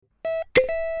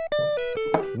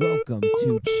Welcome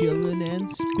to Chillin' and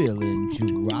Spillin',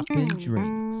 Droppin'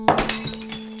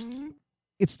 Drinks.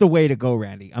 It's the way to go,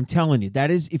 Randy. I'm telling you,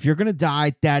 that is, if you're going to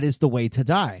die, that is the way to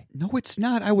die. No, it's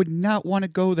not. I would not want to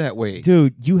go that way.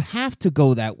 Dude, you have to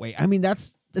go that way. I mean,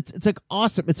 it's like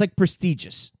awesome. It's like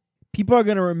prestigious. People are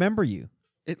going to remember you.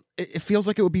 It feels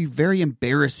like it would be very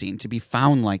embarrassing to be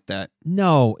found like that.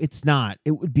 No, it's not.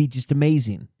 It would be just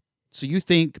amazing. So you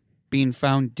think being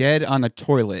found dead on a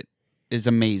toilet is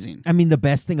amazing? I mean, the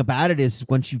best thing about it is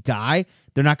once you die,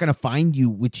 they're not going to find you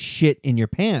with shit in your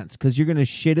pants because you're going to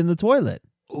shit in the toilet.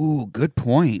 Ooh, good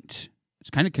point. It's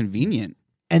kind of convenient.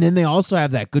 And then they also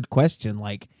have that good question,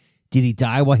 like, did he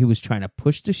die while he was trying to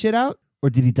push the shit out? Or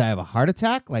did he die of a heart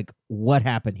attack? Like, what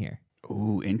happened here?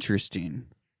 Ooh, interesting.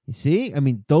 You see? I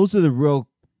mean, those are the real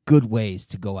good ways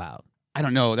to go out. I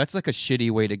don't know. That's like a shitty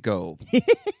way to go.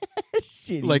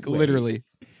 Shitty like, way. literally.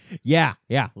 Yeah,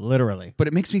 literally. But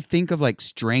it makes me think of, like,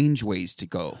 strange ways to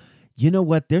go. You know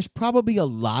what? There's probably a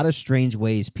lot of strange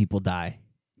ways people die.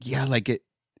 Yeah, like it.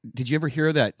 Did you ever hear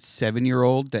of that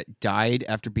 7-year-old that died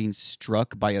after being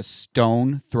struck by a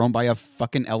stone thrown by a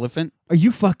fucking elephant? Are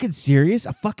you fucking serious?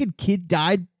 A fucking kid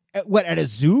died at a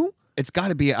zoo? It's got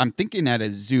to be, I'm thinking at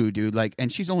a zoo, dude. Like,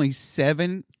 and she's only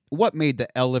 7. What made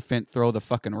the elephant throw the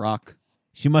fucking rock?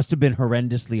 She must have been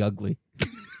horrendously ugly.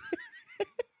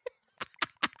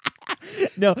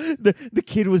 No, the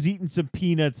kid was eating some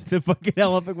peanuts. The fucking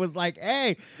elephant was like,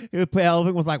 hey. The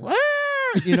elephant was like,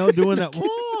 you know, doing that,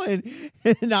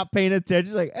 and not paying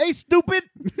attention. Like, hey, stupid.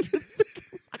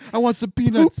 I want some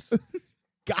peanuts.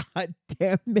 God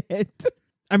damn it.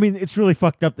 I mean, it's really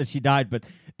fucked up that she died, but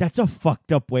that's a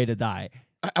fucked up way to die.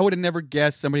 I would have never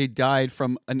guessed somebody died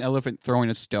from an elephant throwing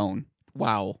a stone.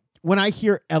 Wow. When I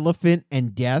hear elephant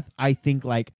and death, I think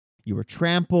like you were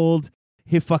trampled.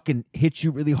 He fucking hit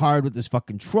you really hard with his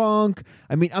fucking trunk.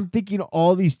 I mean, I'm thinking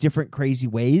all these different crazy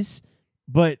ways,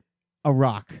 but a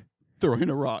rock. Throwing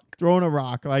a rock. Throwing a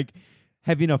rock, like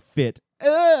having a fit.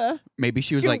 Maybe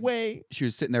she was like, she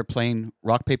was sitting there playing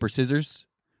rock, paper, scissors,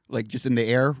 like just in the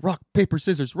air. Rock, paper,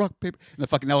 scissors, rock, paper. And the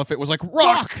fucking elephant was like,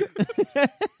 rock!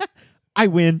 I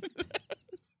win.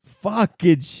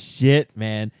 Fucking shit,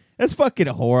 man. That's fucking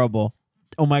horrible.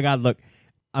 Oh my God, look.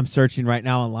 I'm searching right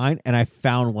now online, and I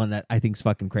found one that I think's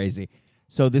fucking crazy.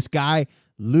 So this guy,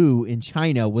 Lu, in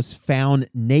China, was found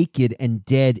naked and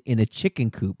dead in a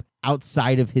chicken coop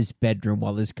outside of his bedroom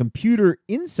while his computer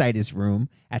inside his room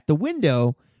at the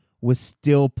window was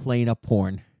still playing a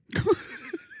porn.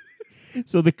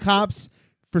 So the cops,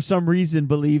 for some reason,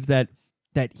 believe that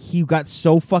he got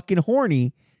so fucking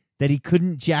horny that he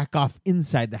couldn't jack off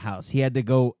inside the house. He had to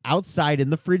go outside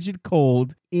in the frigid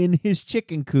cold in his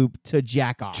chicken coop to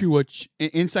jack off. To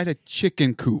inside a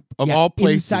chicken coop, of all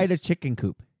places. Inside a chicken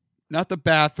coop. Not the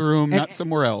bathroom, not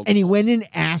somewhere else. And he went in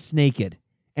ass naked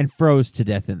and froze to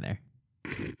death in there.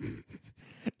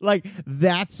 Like,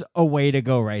 that's a way to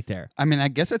go right there. I mean, I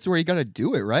guess that's where you got to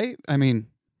do it, right? I mean,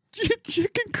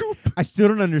 chicken coop. I still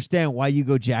don't understand why you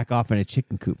go jack off in a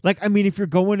chicken coop. Like, I mean, if you're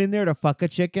going in there to fuck a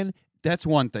chicken, that's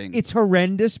one thing. It's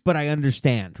horrendous, but I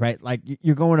understand, right? Like,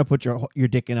 you're going to put your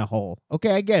dick in a hole.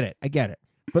 Okay, I get it.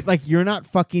 But, like, you're not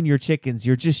fucking your chickens.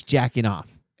 You're just jacking off.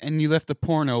 And you left the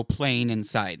porno playing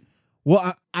inside.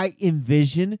 Well, I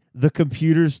envision the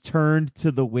computer's turned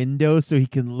to the window so he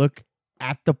can look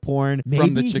at the porn. Maybe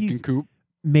from the chicken coop.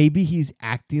 Maybe he's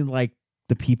acting like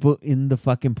the people in the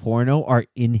fucking porno are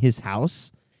in his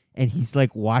house, and he's,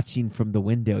 like, watching from the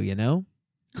window, you know?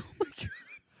 Oh, my God.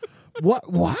 What?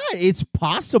 It's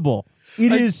possible.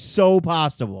 It is so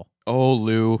possible. Oh,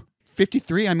 Lou.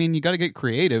 53, I mean, you got to get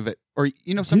creative. Or,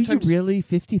 you know, sometimes... Do you really?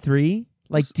 53?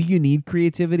 Like, do you need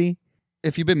creativity?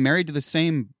 If you've been married to the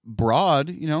same broad,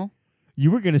 you know.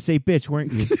 You were going to say bitch,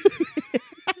 weren't you?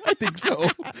 I think so.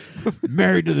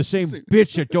 Married to the same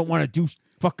bitch that don't want to do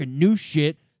fucking new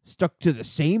shit. Stuck to the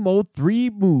same old 3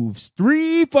 moves.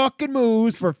 3 fucking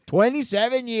moves for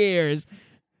 27 years.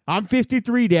 I'm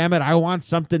 53, damn it. I want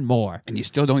something more. And you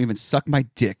still don't even suck my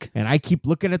dick. And I keep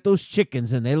looking at those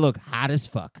chickens, and they look hot as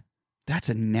fuck. That's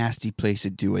a nasty place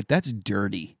to do it. That's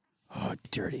dirty. Oh,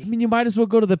 dirty. I mean, you might as well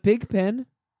go to the pig pen.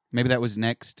 Maybe that was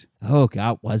next. Oh,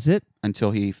 God, was it?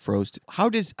 Until he froze. How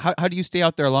do you stay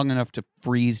out there long enough to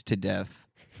freeze to death?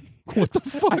 What the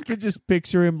fuck? I could just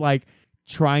picture him, like,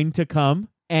 trying to come,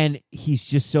 and he's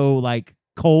just so, like,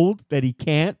 cold that he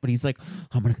can't, but he's like,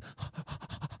 I'm going to...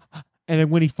 And then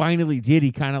when he finally did,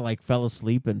 he kind of like fell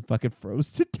asleep and fucking froze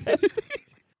to death.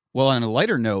 Well, on a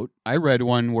lighter note, I read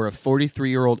one where a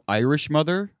 43-year-old Irish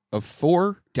mother of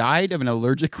 4 died of an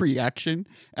allergic reaction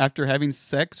after having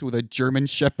sex with a German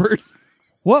Shepherd.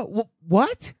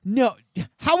 What? No.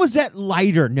 How was that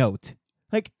lighter note?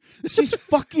 Like, she's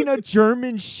fucking a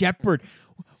German Shepherd.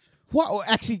 What?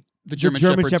 Actually, The German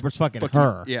Shepherd's fucking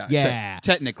her. Yeah.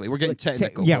 Technically, we're getting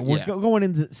technical. Yeah, but we're going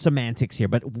into semantics here,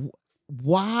 but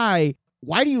why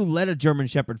do you let a German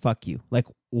Shepherd fuck you? Like,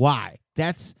 why?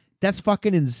 That's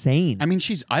fucking insane. I mean,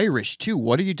 she's Irish too.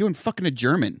 What are you doing fucking a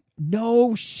German?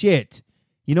 No shit.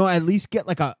 At least get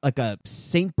like a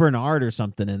Saint Bernard or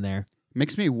something in there.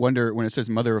 Makes me wonder when it says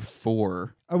mother of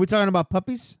 4. Are we talking about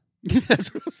puppies?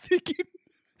 That's what I was thinking.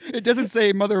 It doesn't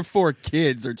say mother of 4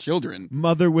 kids or children.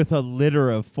 Mother with a litter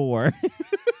of 4.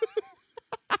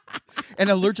 An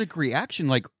allergic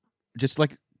reaction, just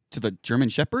like to the German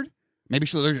Shepherd? Maybe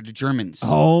she's allergic to Germans.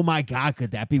 Oh my God,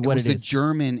 could that be what it it was is? the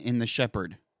German in the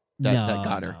Shepherd that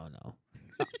got her. No.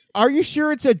 Are you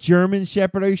sure it's a German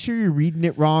Shepherd? Are you sure you're reading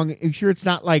it wrong? Are you sure it's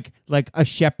not like a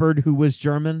shepherd who was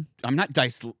German? I'm not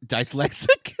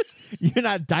dyslexic. You're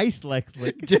not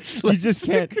dyslexic.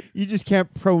 Dyslexic. You just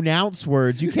can't pronounce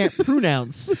words. You can't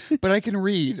pronounce. But I can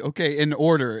read. Okay, in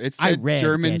order. It said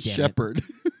German Shepherd.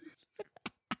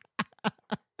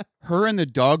 Her and the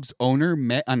dog's owner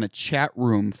met on a chat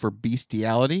room for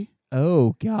bestiality.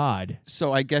 Oh God.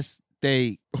 So I guess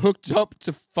they hooked up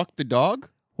to fuck the dog?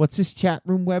 What's this chat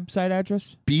room website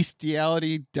address?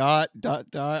 Bestiality ... I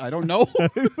don't know.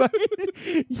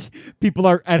 People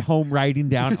are at home writing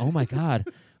down, oh my God.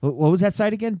 What was that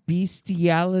site again?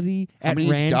 Bestiality at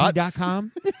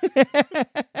randy.com?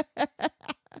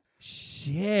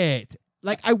 Shit.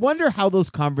 Like, I wonder how those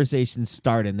conversations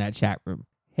start in that chat room.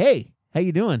 Hey, how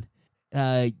you doing?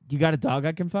 You got a dog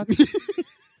I can fuck?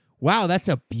 Wow, that's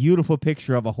a beautiful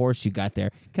picture of a horse you got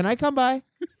there. Can I come by?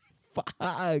 Fuck.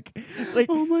 Like,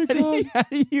 oh my God.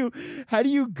 How do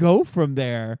you go from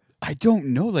there? I don't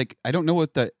know. I don't know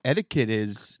what the etiquette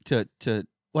is to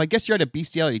well, I guess you're at a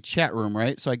bestiality chat room,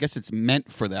 right? So I guess it's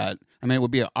meant for that. I mean, it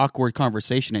would be an awkward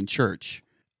conversation in church.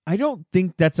 I don't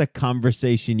think that's a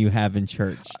conversation you have in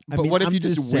church. But what if you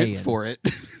just went for it?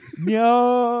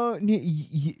 No,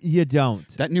 you don't.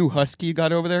 That new husky you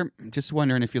got over there, I'm just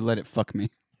wondering if you let it fuck me.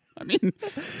 I mean,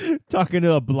 talking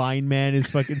to a blind man, his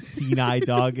fucking senile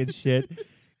dog and shit.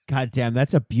 God damn,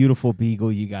 that's a beautiful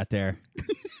beagle you got there.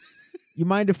 You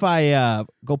mind if I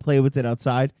go play with it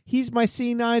outside? He's my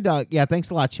senile dog. Yeah, thanks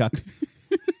a lot, Chuck.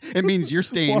 It means you're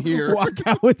staying here. Walk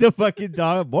out with the fucking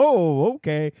dog. Whoa,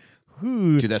 okay.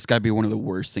 Dude, that's got to be one of the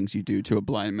worst things you do to a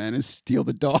blind man is steal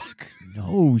the dog.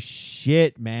 No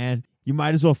shit, man. You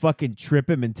might as well fucking trip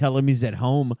him and tell him he's at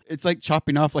home. It's like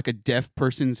chopping off like a deaf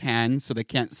person's hand so they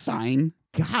can't sign.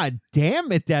 God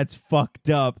damn it, that's fucked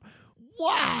up.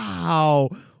 Wow.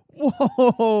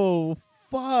 Whoa.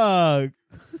 Fuck. I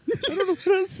don't know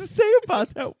what else to say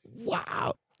about that.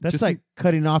 Wow. That's just like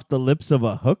cutting off the lips of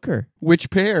a hooker. Which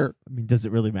pair? I mean, does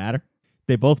it really matter?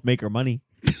 They both make her money.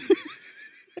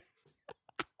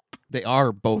 They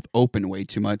are both open way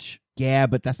too much. Yeah,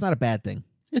 but that's not a bad thing.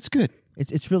 It's good.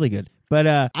 It's really good.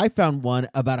 But I found one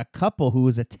about a couple who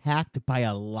was attacked by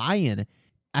a lion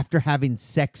after having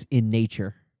sex in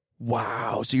nature.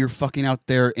 Wow. So you're fucking out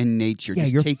there in nature. Yeah,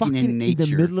 just you're taking fucking in nature.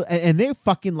 the middle and they're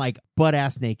fucking like butt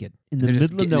ass naked in the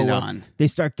middle of nowhere. They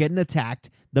start getting attacked.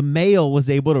 The male was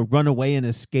able to run away and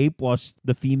escape while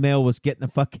the female was getting a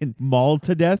fucking mauled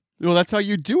to death. Well, that's how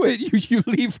you do it. You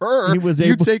leave her.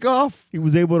 You take off. He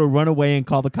was able to run away and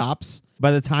call the cops.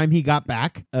 By the time he got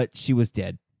back, she was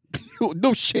dead.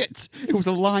 No shit. It was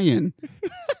a lion.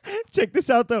 Check this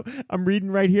out, though. I'm reading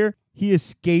right here. He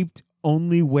escaped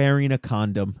only wearing a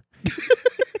condom.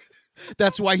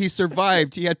 That's why he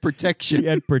survived. He had protection. He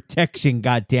had protection,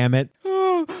 goddammit.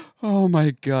 Oh,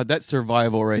 my God. That's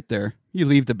survival right there. You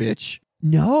leave the bitch.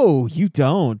 No, you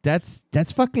don't. That's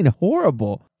fucking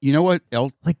horrible. You know what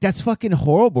else? Like, that's fucking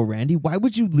horrible, Randy. Why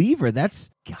would you leave her? That's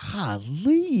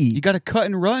golly. You got to cut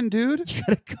and run, dude. You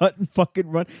got to cut and fucking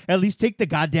run. At least take the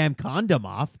goddamn condom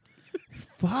off.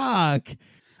 Fuck.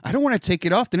 I don't want to take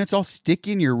it off. Then it's all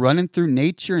sticky and you're running through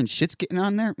nature and shit's getting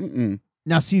on there. Mm-mm.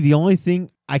 Now, see, the only thing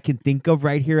I can think of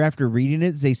right here after reading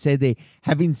it is they say they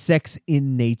having sex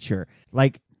in nature.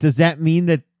 Like, does that mean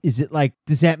that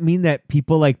does that mean that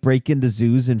people like break into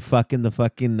zoos and fuck in the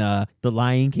fucking the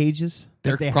lion cages?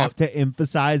 That they have to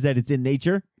emphasize that it's in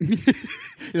nature?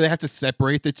 They have to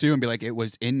separate the two and be like, it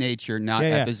was in nature, not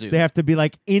at the zoo. They have to be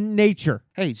like, in nature.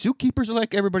 Hey, zookeepers are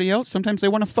like everybody else. Sometimes they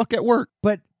want to fuck at work.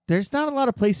 But there's not a lot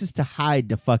of places to hide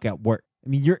to fuck at work. I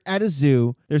mean, you're at a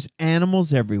zoo. There's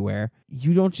animals everywhere.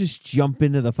 You don't just jump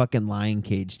into the fucking lion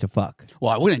cage to fuck.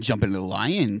 Well, I wouldn't jump into the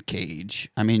lion cage.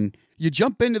 I mean, you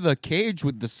jump into the cage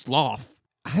with the sloth.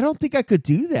 I don't think I could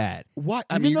do that. What?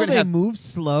 I Even mean, though they move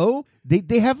slow,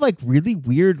 they have like really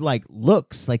weird like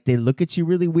looks. Like they look at you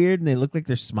really weird and they look like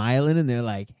they're smiling and they're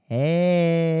like,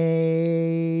 hey.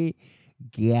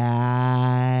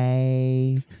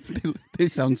 guy. They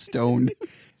sound stoned.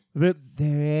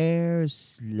 They're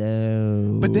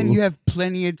slow. But then you have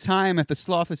plenty of time. If the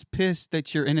sloth is pissed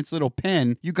that you're in its little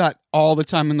pen, you got all the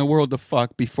time in the world to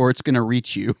fuck before it's going to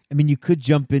reach you. I mean, you could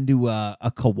jump into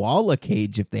a koala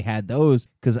cage if they had those,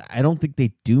 because I don't think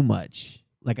they do much.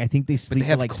 Like, I think they sleep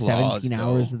for like claws, 17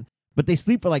 hours. But they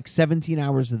sleep for like 17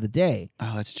 hours of the day.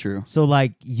 Oh, that's true. So,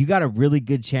 like, you got a really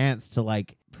good chance to,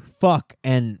 like, fuck,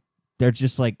 and they're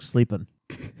just, like, sleeping.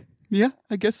 Yeah,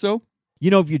 I guess so. You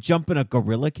know, if you jump in a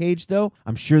gorilla cage, though,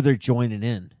 I'm sure they're joining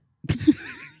in.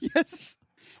 Yes.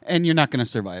 And you're not going to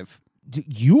survive.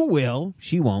 You will.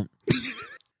 She won't.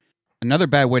 Another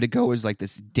bad way to go is like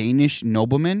this Danish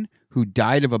nobleman who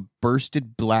died of a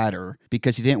bursted bladder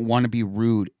because he didn't want to be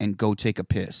rude and go take a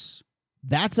piss.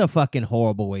 That's a fucking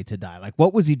horrible way to die. Like,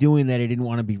 what was he doing that he didn't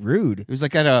want to be rude? It was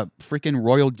like at a freaking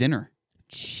royal dinner.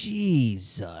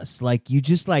 Jesus. Like, you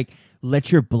just, like,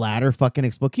 let your bladder fucking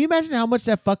explode. Can you imagine how much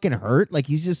that fucking hurt? Like,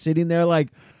 he's just sitting there like,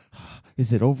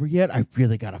 is it over yet? I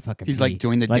really gotta fucking He's pee. like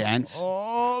doing the dance.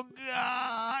 Oh,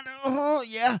 God. Oh,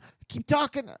 yeah. Keep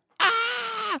talking.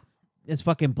 Ah! His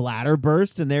fucking bladder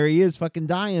burst, and there he is fucking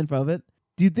dying from it.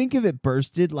 Do you think if it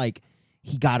bursted, like,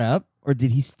 he got up? Or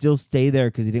did he still stay there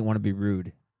because he didn't want to be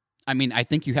rude? I mean, I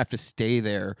think you have to stay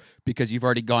there because you've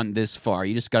already gone this far.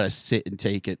 You just got to sit and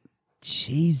take it.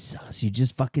 Jesus, you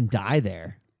just fucking die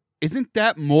there. Isn't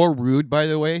that more rude, by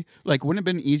the way? Like, wouldn't it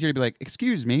have been easier to be like,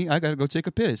 excuse me, I got to go take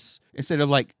a piss? Instead of,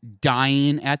 like,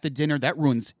 dying at the dinner. That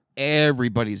ruins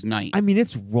everybody's night. I mean,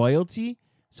 it's royalty,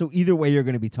 so either way you're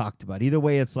going to be talked about. Either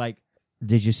way, it's like,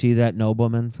 did you see that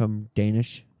nobleman from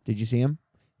Danish? Did you see him?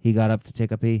 He got up to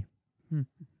take a pee.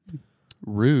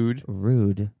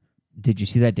 Rude. Did you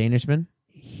see that Danishman?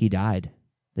 He died.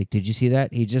 Like, did you see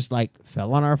that? He just, like,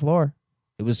 fell on our floor.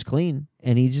 It was clean,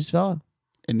 and he just fell.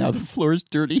 And now the floor is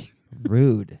dirty.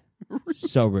 Rude.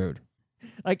 So rude.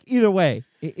 Like, either way,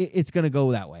 it's going to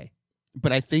go that way.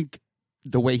 But I think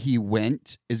the way he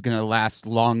went is going to last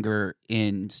longer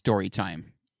in story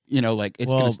time. You know, like,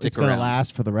 it's going to stick it's going around. to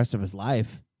last for the rest of his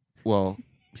life. Well,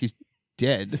 he's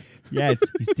dead. Yeah,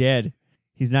 he's dead.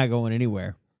 He's not going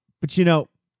anywhere. But, you know,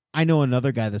 I know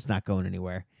another guy that's not going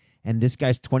anywhere. And this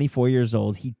guy's 24 years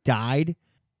old. He died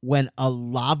when a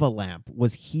lava lamp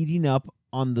was heating up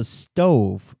on the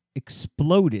stove,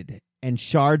 exploded, and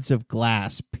shards of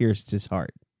glass pierced his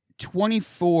heart.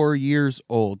 24 years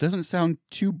old. Doesn't sound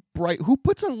too bright. Who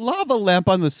puts a lava lamp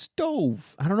on the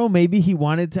stove? I don't know. Maybe he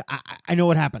wanted to. I know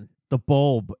what happened. The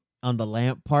bulb on the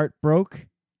lamp part broke.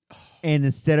 And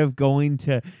instead of going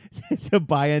to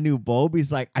buy a new bulb,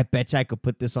 he's like, I bet you I could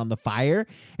put this on the fire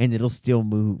and it'll still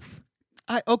move.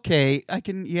 I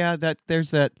can, there's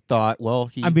that thought.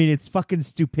 Well, I mean, it's fucking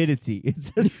stupidity.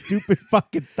 It's a stupid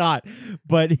fucking thought,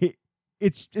 but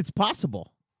it's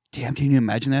possible. Damn, can you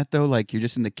imagine that, though? Like, you're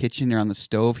just in the kitchen, you're on the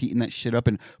stove, heating that shit up,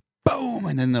 and boom,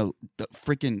 and then the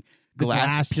freaking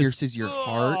glass pierces your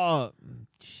heart.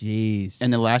 Jeez.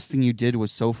 And the last thing you did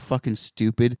was so fucking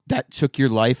stupid. That took your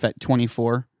life at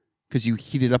 24 because you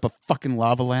heated up a fucking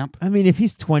lava lamp. I mean, if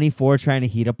he's 24 trying to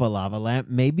heat up a lava lamp,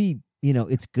 maybe, you know,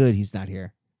 it's good he's not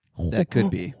here. That could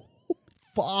be.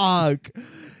 Fuck. Is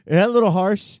that a little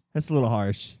harsh? That's a little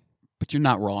harsh. But you're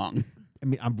not wrong. I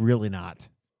mean, I'm really not.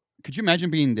 Could you imagine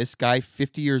being this guy,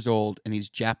 50 years old, and he's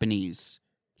Japanese?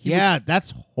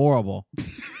 That's horrible.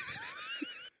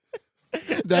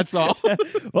 That's all.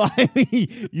 Well, I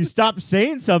mean, you stop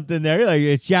saying something there. Like,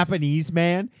 it's Japanese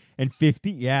man and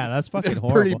 50. Yeah, that's fucking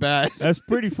horrible. Pretty bad. That's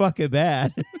pretty fucking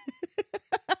bad.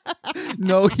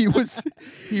 No, he was.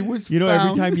 You know,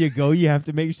 every time you go, you have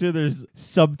to make sure there's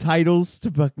subtitles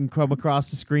to fucking come across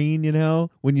the screen. You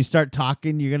know, when you start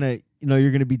talking, you're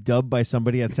gonna be dubbed by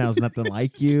somebody that sounds nothing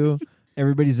like you.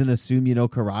 Everybody's gonna assume you know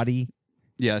karate.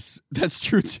 Yes, that's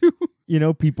true too. You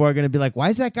know, people are gonna be like, "Why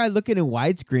is that guy looking in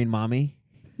widescreen, mommy?"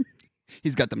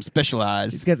 He's got them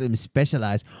specialized. He's got them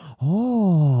specialized.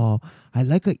 Oh, I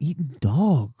like a eating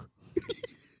dog.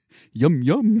 Yum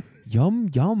yum. Yum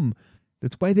yum.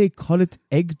 That's why they call it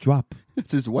egg drop.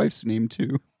 That's his wife's name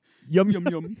too. Yum Yum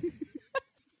yum.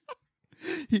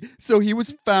 So he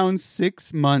was found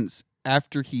 6 months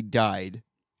after he died.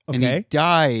 Okay. And he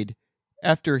died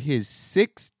after his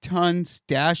 6-ton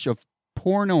stash of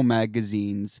porno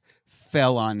magazines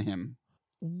fell on him.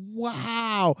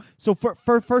 Wow. So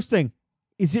for first thing,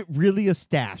 is it really a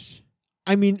stash?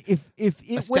 I mean, if it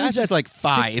a stash is like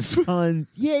 5 6 tons,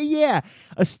 yeah.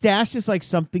 A stash is like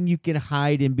something you can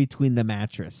hide in between the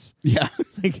mattress. Yeah.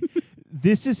 Like,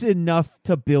 this is enough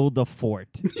to build a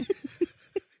fort.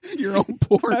 Your own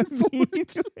porn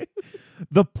fort.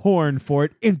 The porn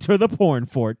fort. Enter the porn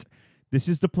fort. This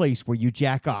is the place where you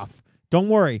jack off Don't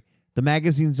worry. The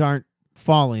magazines aren't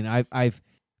falling. I've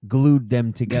glued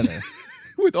them together.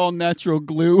 With all natural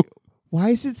glue. Why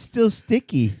is it still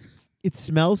sticky? It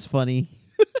smells funny.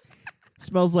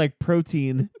 Smells like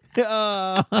protein.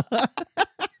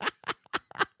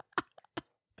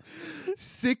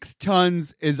 6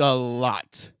 tons is a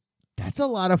lot. That's a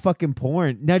lot of fucking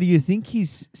porn. Now, do you think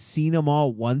he's seen them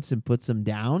all once and puts them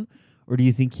down? Or do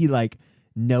you think he like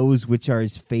knows which are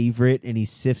his favorite and he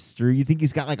sifts through? You think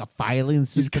he's got like a filing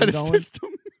system He's got a going? system.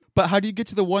 But how do you get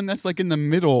to the one that's like in the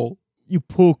middle? You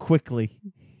pull quickly.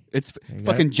 It's You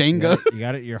got fucking it, Jenga. You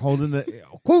got it. You're holding the...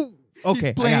 Whoa! Okay,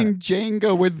 He's playing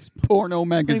Jenga with porno Playing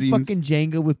magazines. fucking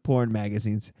Jenga with porn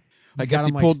magazines. I He's guess got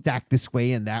he them, pulled- like, stacked this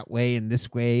way and that way and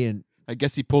this way and I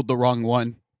guess he pulled the wrong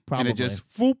one. probably. And it just,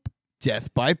 whoop,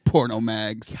 death by porno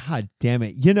mags. God damn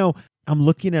it. You know, I'm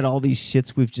looking at all these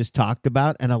shits we've just talked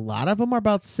about, and a lot of them are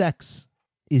about sex.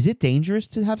 Is it dangerous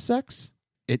to have sex?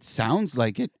 It sounds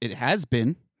like it. It has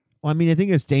been. Well, I mean, I think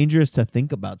it's dangerous to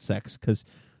think about sex because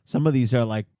some of these are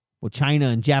like, well, China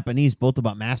and Japanese, both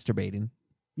about masturbating.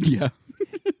 Yeah.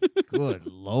 Good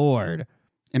Lord.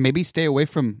 And maybe stay away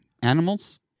from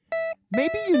animals.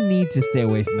 Maybe you need to stay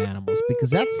away from animals because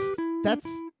that's,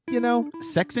 you know,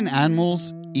 Sex and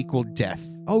animals equal death.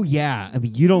 oh, yeah. I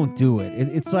mean, you don't do it.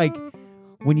 It's like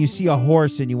when you see a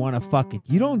horse and you want to fuck it.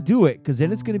 You don't do it because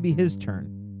then it's going to be his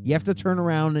turn. You have to turn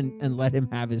around and let him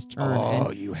have his turn. Oh,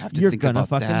 and you have to you're think gonna about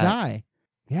fucking that. die.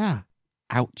 Yeah.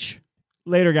 Ouch.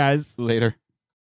 Later, guys. Later.